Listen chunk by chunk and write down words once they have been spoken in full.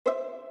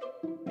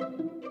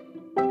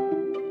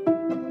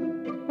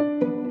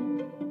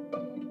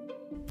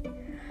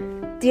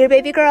Dear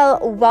baby girl,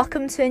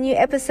 welcome to a new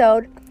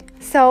episode.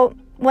 So,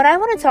 what I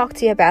want to talk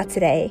to you about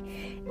today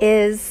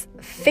is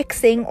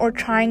fixing or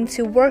trying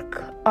to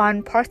work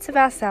on parts of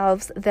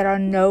ourselves that are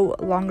no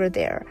longer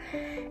there.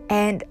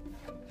 And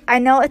I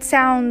know it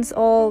sounds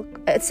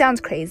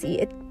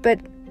crazy, but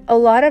a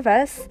lot of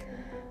us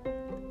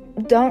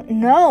don't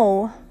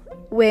know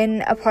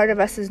when a part of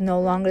us is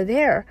no longer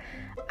there.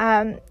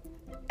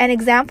 An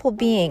example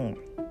being,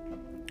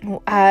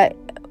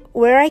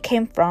 where I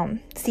came from.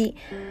 See,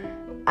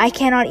 I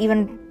cannot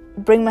even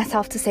bring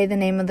myself to say the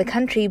name of the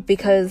country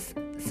because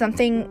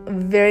something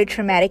very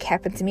traumatic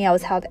happened to me. I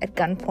was held at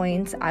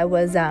gunpoint. I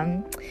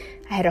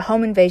had a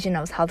home invasion.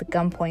 I was held at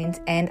gunpoint,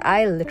 and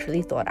I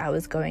literally thought I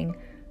was going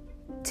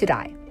to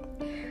die.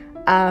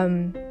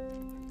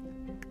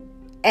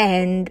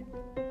 And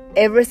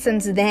ever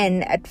since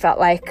then, it felt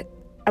like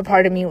a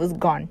part of me was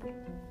gone.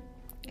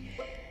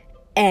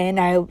 And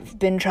I've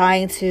been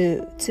trying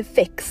to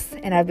fix,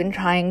 and I've been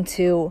trying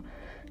to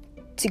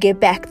get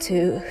back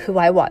to who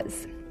I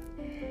was.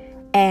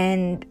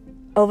 And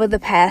over the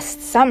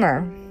past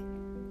summer,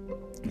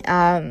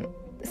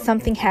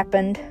 something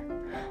happened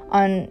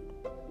on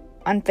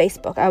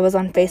Facebook. I was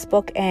on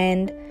Facebook,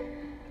 and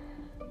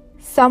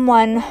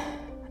someone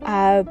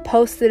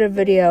posted a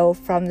video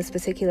from this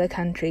particular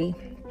country,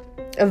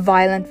 a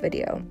violent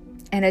video,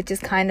 and it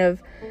just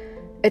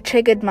it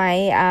triggered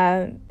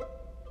my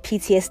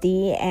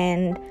PTSD,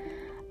 and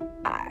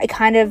it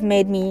kind of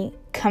made me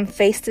come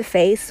face to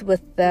face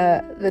with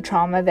the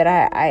trauma that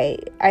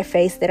I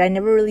faced that I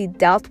never really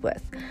dealt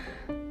with.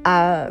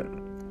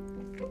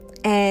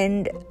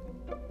 And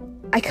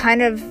I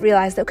kind of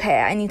realized,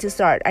 okay, I need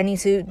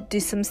to do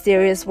some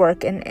serious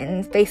work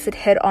and face it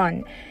head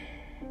on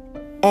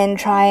and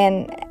try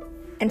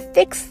and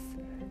fix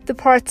the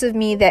parts of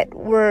me that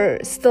were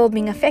still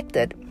being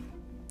affected.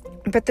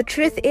 But the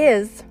truth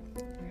is,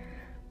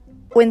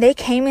 when they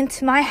came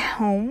into my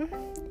home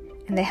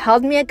and they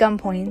held me at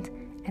gunpoint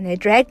and they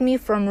dragged me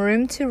from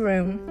room to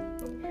room,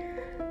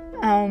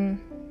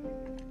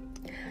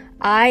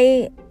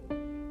 I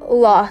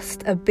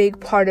lost a big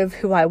part of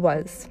who I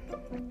was.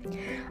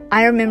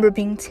 I remember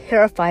being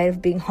terrified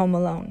of being home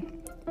alone.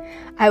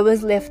 I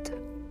was left,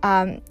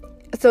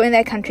 so in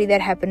that country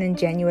that happened in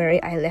January,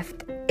 I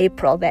left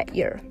April that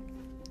year.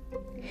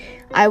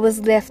 I was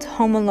left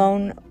home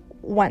alone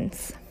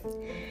once.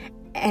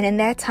 And in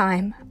that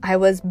time, I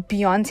was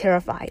beyond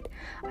terrified.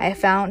 I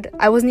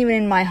wasn't even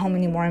in my home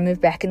anymore. I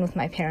moved back in with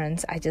my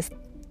parents. I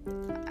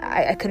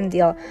couldn't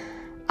deal.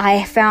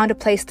 I found a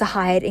place to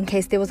hide in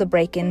case there was a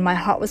break-in. My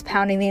heart was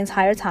pounding the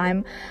entire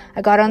time.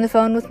 I got on the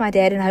phone with my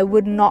dad, and I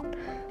would not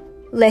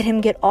let him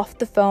get off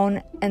the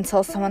phone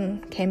until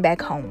someone came back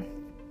home.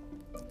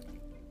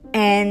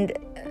 And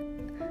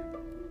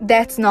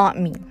that's not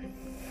me.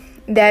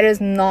 That is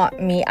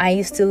not me. I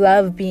used to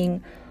love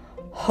being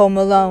home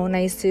alone.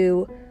 I used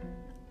to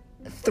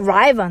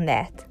thrive on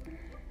that.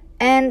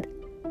 And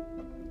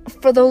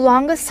for the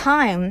longest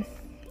time,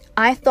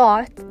 I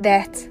thought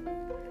that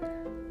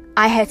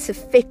I had to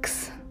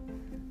fix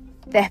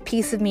that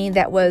piece of me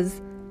that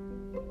was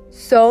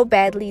so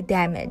badly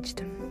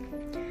damaged.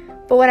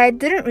 But what I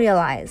didn't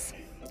realize,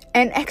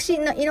 and actually,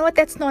 no, you know what,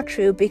 that's not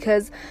true,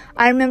 because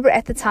I remember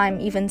at the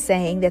time even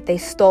saying that they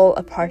stole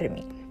a part of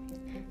me.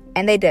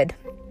 And they did.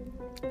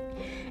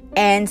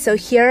 And so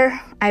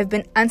here I've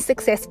been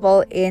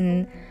unsuccessful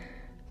in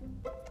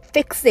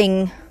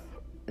fixing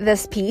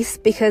this piece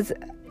because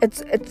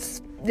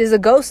there's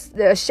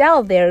a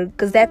shell there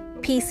because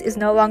that piece is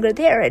no longer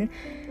there, and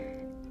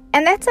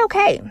that's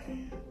okay.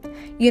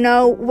 You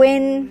know,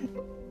 when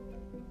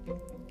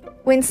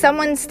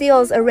someone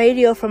steals a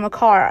radio from a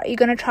car, you're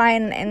gonna try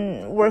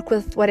and work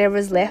with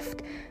whatever's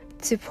left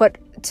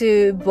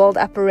to build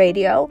up a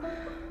radio,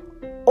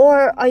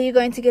 or are you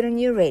going to get a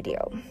new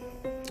radio?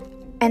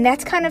 And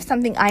that's kind of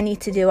something I need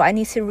to do. I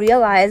need to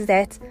realize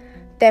that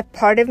that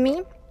part of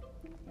me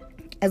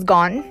is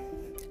gone.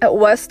 It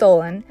was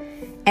stolen.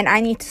 And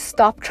I need to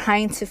stop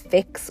trying to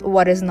fix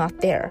what is not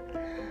there.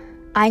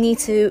 I need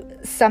to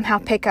somehow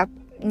pick up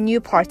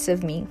new parts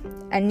of me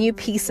and new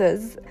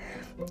pieces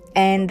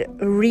and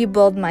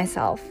rebuild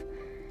myself.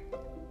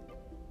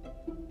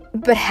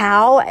 But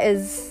how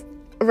is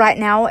right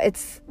now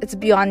it's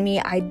beyond me.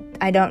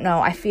 I don't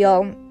know. I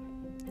feel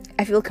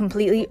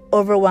completely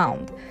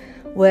overwhelmed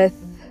with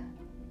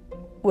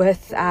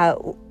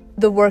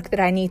the work that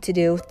I need to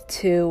do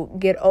to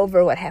get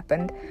over what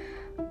happened.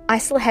 I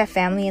still have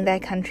family in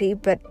that country,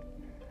 but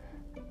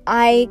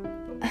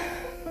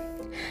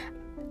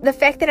the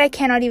fact that I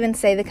cannot even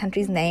say the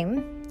country's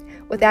name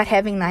without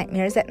having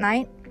nightmares at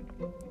night,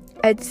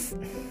 it's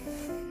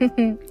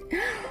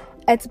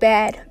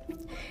bad.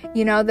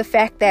 You know, the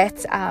fact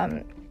that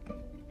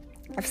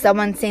if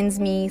someone sends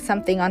me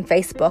something on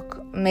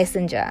Facebook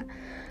Messenger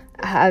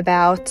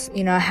about,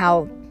 you know,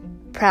 how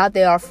proud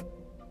they are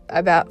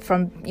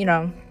from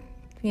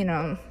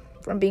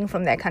being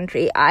from that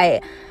country,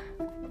 I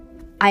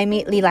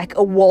immediately, like,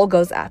 a wall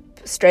goes up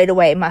straight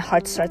away my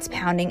heart starts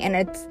pounding, and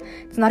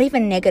it's not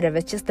even negative.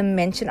 It's just the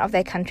mention of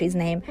that country's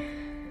name.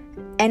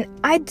 And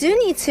I do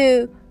need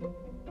to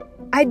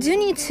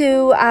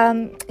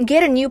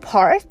get a new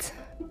part,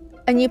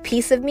 a new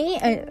piece of me,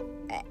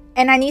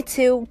 and I need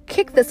to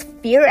kick this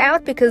fear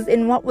out, because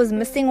in what was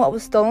missing, what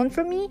was stolen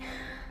from me,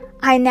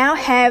 I now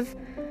have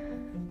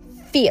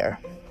fear,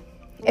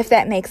 if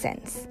that makes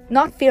sense.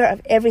 Not fear of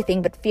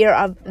everything, but fear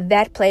of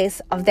that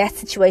place, of that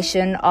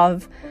situation,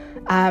 of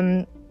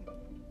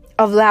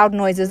loud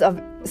noises,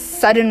 of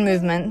sudden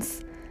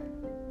movements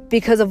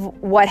because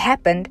of what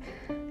happened.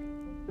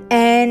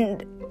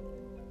 And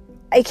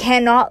I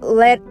cannot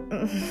let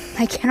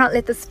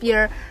this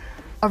fear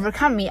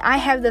overcome me. I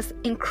have this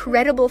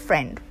incredible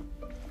friend.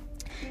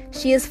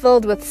 She is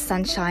filled with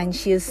sunshine.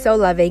 She is so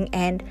loving,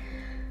 and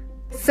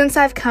since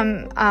I've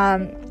come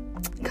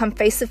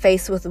face to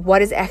face with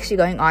what is actually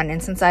going on,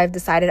 and since I've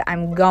decided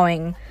I'm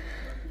going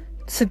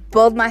to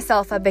build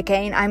myself up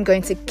again, I'm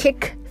going to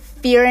kick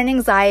fear and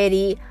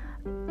anxiety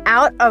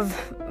out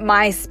of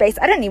my space.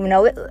 I don't even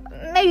know,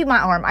 maybe my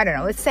arm, I don't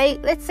know. Let's say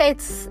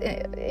it's,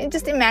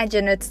 just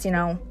imagine it's,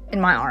 in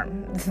my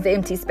arm, the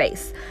empty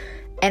space,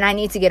 and I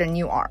need to get a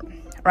new arm,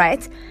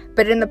 right?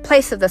 But in the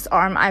place of this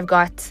arm, I've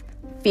got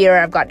fear,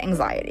 I've got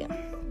anxiety.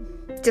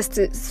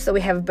 So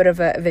we have a bit of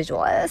a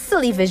visual, a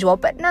silly visual,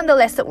 but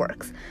nonetheless it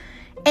works.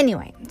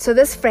 Anyway, so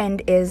this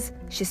friend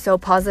she's so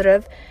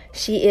positive.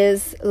 She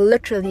is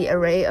literally a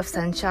ray of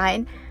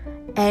sunshine,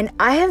 and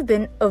I have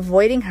been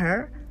avoiding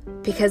her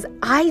because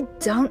I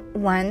don't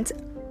want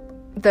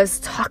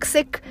this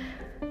toxic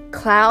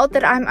cloud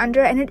that I'm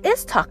under, and it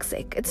is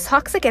toxic. It's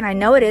toxic, and I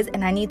know it is,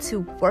 and I need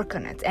to work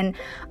on it. And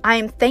I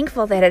am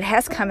thankful that it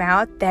has come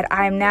out, that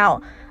I'm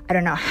now, I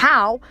don't know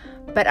how,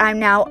 but I'm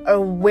now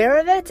aware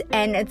of it,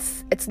 and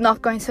it's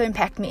not going to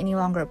impact me any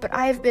longer. But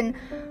I've been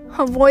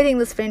avoiding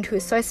this friend who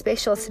is so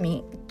special to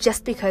me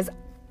just because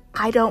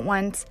I don't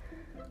want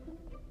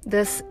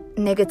this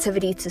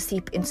negativity to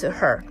seep into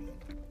her.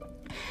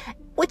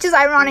 Which is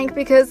ironic,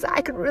 because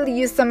I could really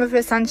use some of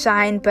her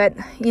sunshine, but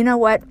you know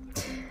what?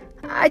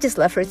 I just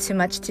love her too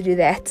much to do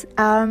that.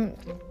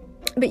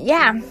 But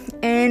yeah,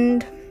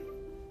 and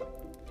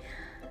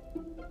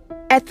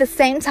at the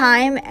same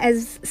time,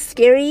 as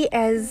scary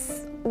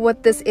as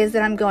what this is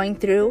that I'm going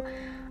through,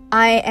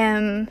 I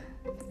am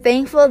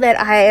thankful that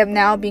I am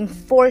now being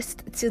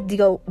forced to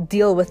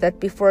deal with it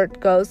before it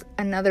goes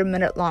another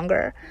minute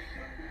longer.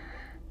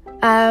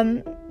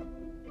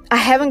 I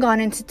haven't gone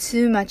into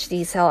too much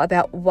detail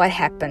about what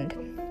happened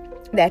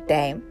that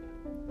day,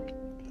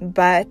 and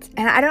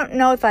I don't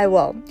know if I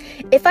will.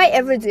 If I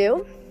ever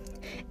do,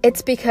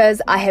 it's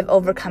because I have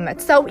overcome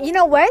it. So you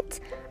know what?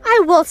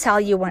 I will tell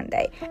you one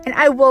day, and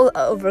I will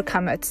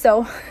overcome it.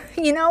 So,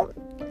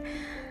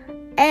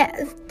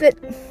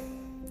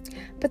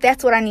 but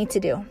that's what I need to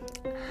do.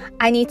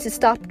 I need to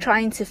stop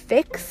trying to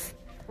fix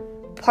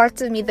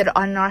parts of me that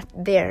are not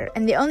there.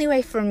 And the only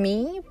way for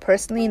me,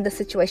 personally, in this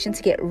situation,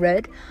 to get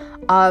rid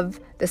of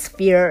this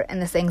fear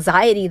and this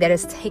anxiety that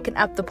has taken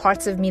up the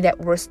parts of me that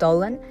were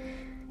stolen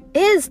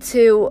is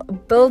to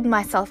build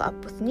myself up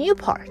with new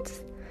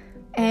parts.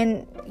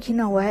 And you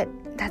know what?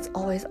 That's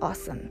always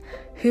awesome.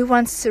 Who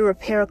wants to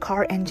repair a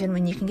car engine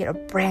when you can get a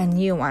brand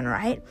new one,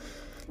 right?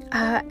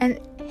 And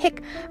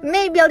heck,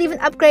 maybe I'll even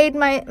upgrade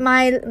my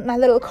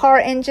little car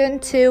engine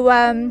to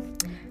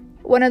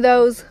one of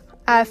those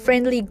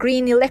friendly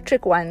green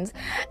electric ones.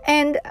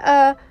 And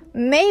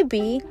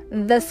maybe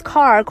this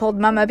car called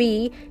Mama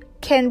B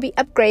can be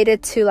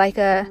upgraded to like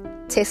a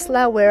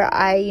Tesla where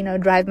I,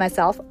 drive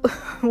myself.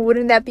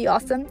 Wouldn't that be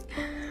awesome?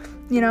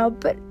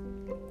 But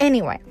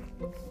anyway,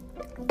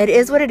 it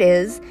is what it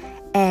is.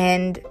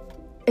 And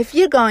if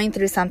you're going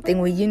through something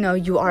where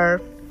you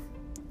are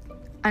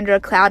under a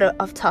cloud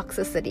of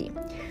toxicity,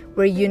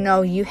 where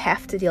you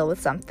have to deal with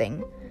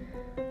something,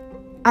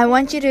 I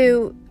want you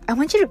to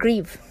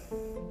grieve.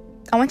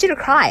 I want you to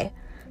cry.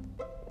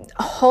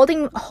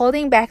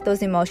 Holding back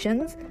those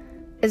emotions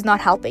is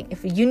not helping.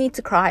 If you need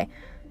to cry,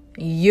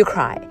 you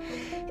cry.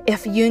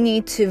 If you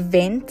need to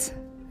vent,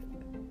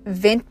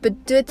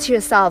 but do it to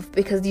yourself,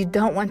 because you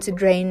don't want to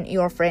drain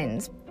your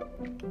friends.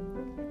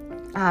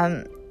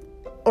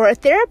 Or a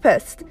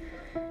therapist.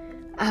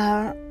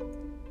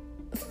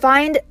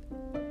 Find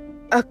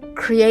a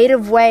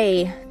creative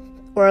way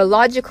or a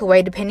logical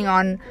way, depending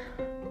on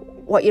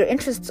what your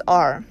interests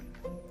are,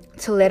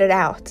 to let it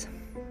out,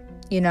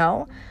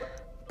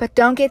 but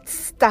don't get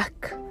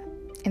stuck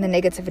in the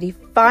negativity.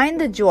 Find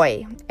the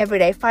joy every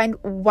day. Find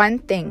one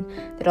thing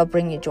that'll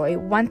bring you joy,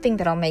 one thing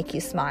that'll make you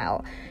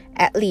smile,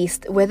 at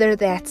least, whether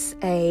that's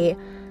a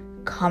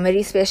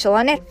comedy special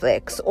on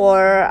Netflix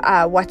or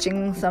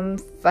watching some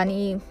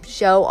funny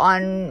show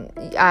on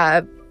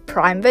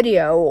Prime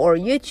Video or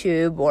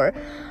YouTube. Or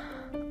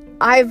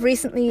I've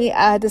recently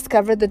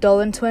discovered the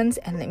Dolan twins,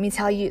 and let me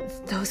tell you,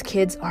 those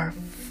kids are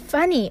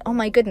funny. Oh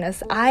my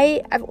goodness.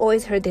 I've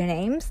always heard their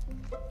names,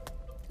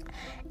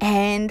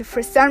 and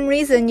for some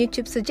reason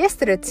YouTube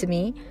suggested it to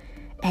me,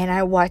 and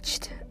I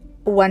watched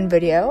one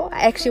video.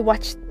 I actually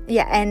watched,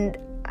 and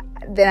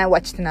then I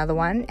watched another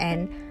one,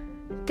 and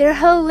They're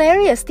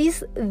hilarious.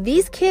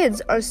 These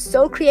kids are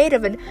so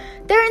creative, and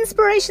they're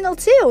inspirational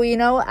too, you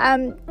know.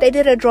 They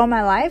did a Draw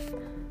My Life.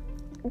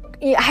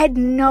 I had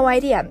no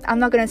idea. I'm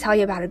not going to tell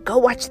you about it. Go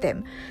watch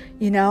them,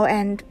 you know,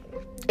 and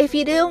if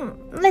you do,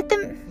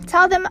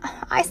 tell them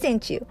I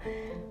sent you.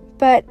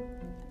 But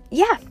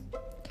yeah,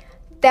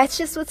 that's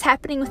just what's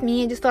happening with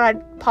me. I just thought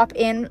I'd pop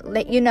in,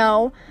 let you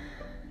know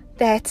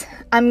that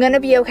I'm going to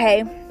be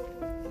okay,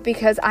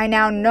 because I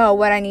now know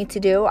what I need to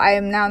do. I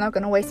am now not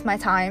going to waste my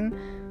time,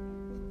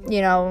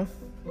 you know,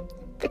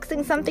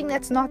 fixing something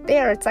that's not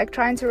there. It's like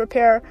trying to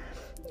repair,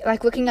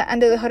 like looking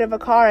under the hood of a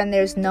car and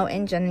there's no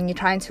engine and you're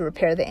trying to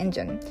repair the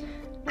engine.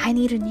 I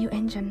need a new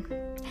engine.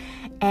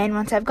 And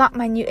once I've got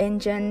my new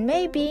engine,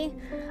 maybe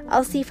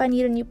I'll see if I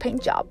need a new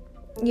paint job,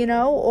 you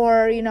know,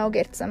 or, you know,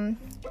 get some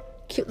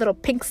cute little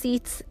pink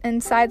seats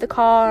inside the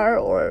car,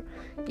 or,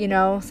 you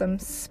know, some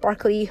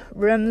sparkly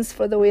rims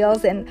for the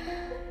wheels. And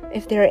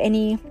if there are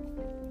any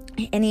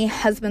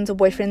husbands or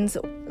boyfriends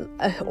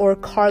or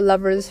car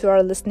lovers who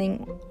are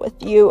listening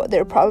with you,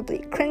 they're probably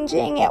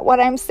cringing at what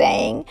I'm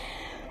saying.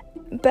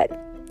 But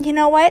you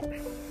know what?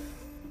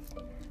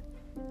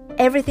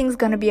 Everything's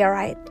gonna be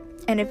alright.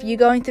 And if you're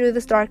going through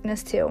this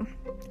darkness too,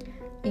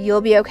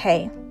 you'll be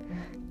okay.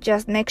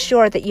 Just make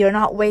sure that you're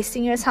not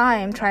wasting your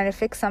time trying to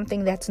fix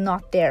something that's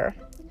not there.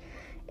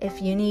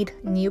 If you need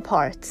new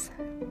parts,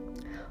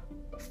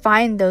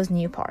 find those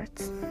new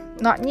parts.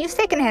 Not new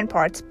secondhand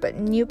parts, but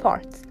new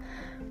parts.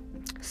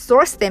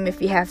 Source them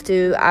if you have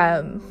to,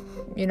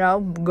 you know,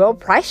 go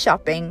price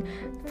shopping.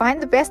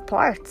 Find the best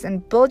parts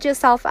and build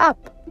yourself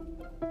up.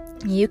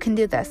 You can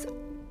do this.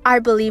 I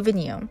believe in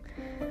you.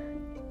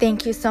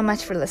 Thank you so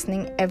much for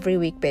listening every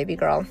week, baby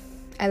girl.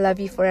 I love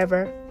you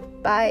forever.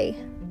 Bye.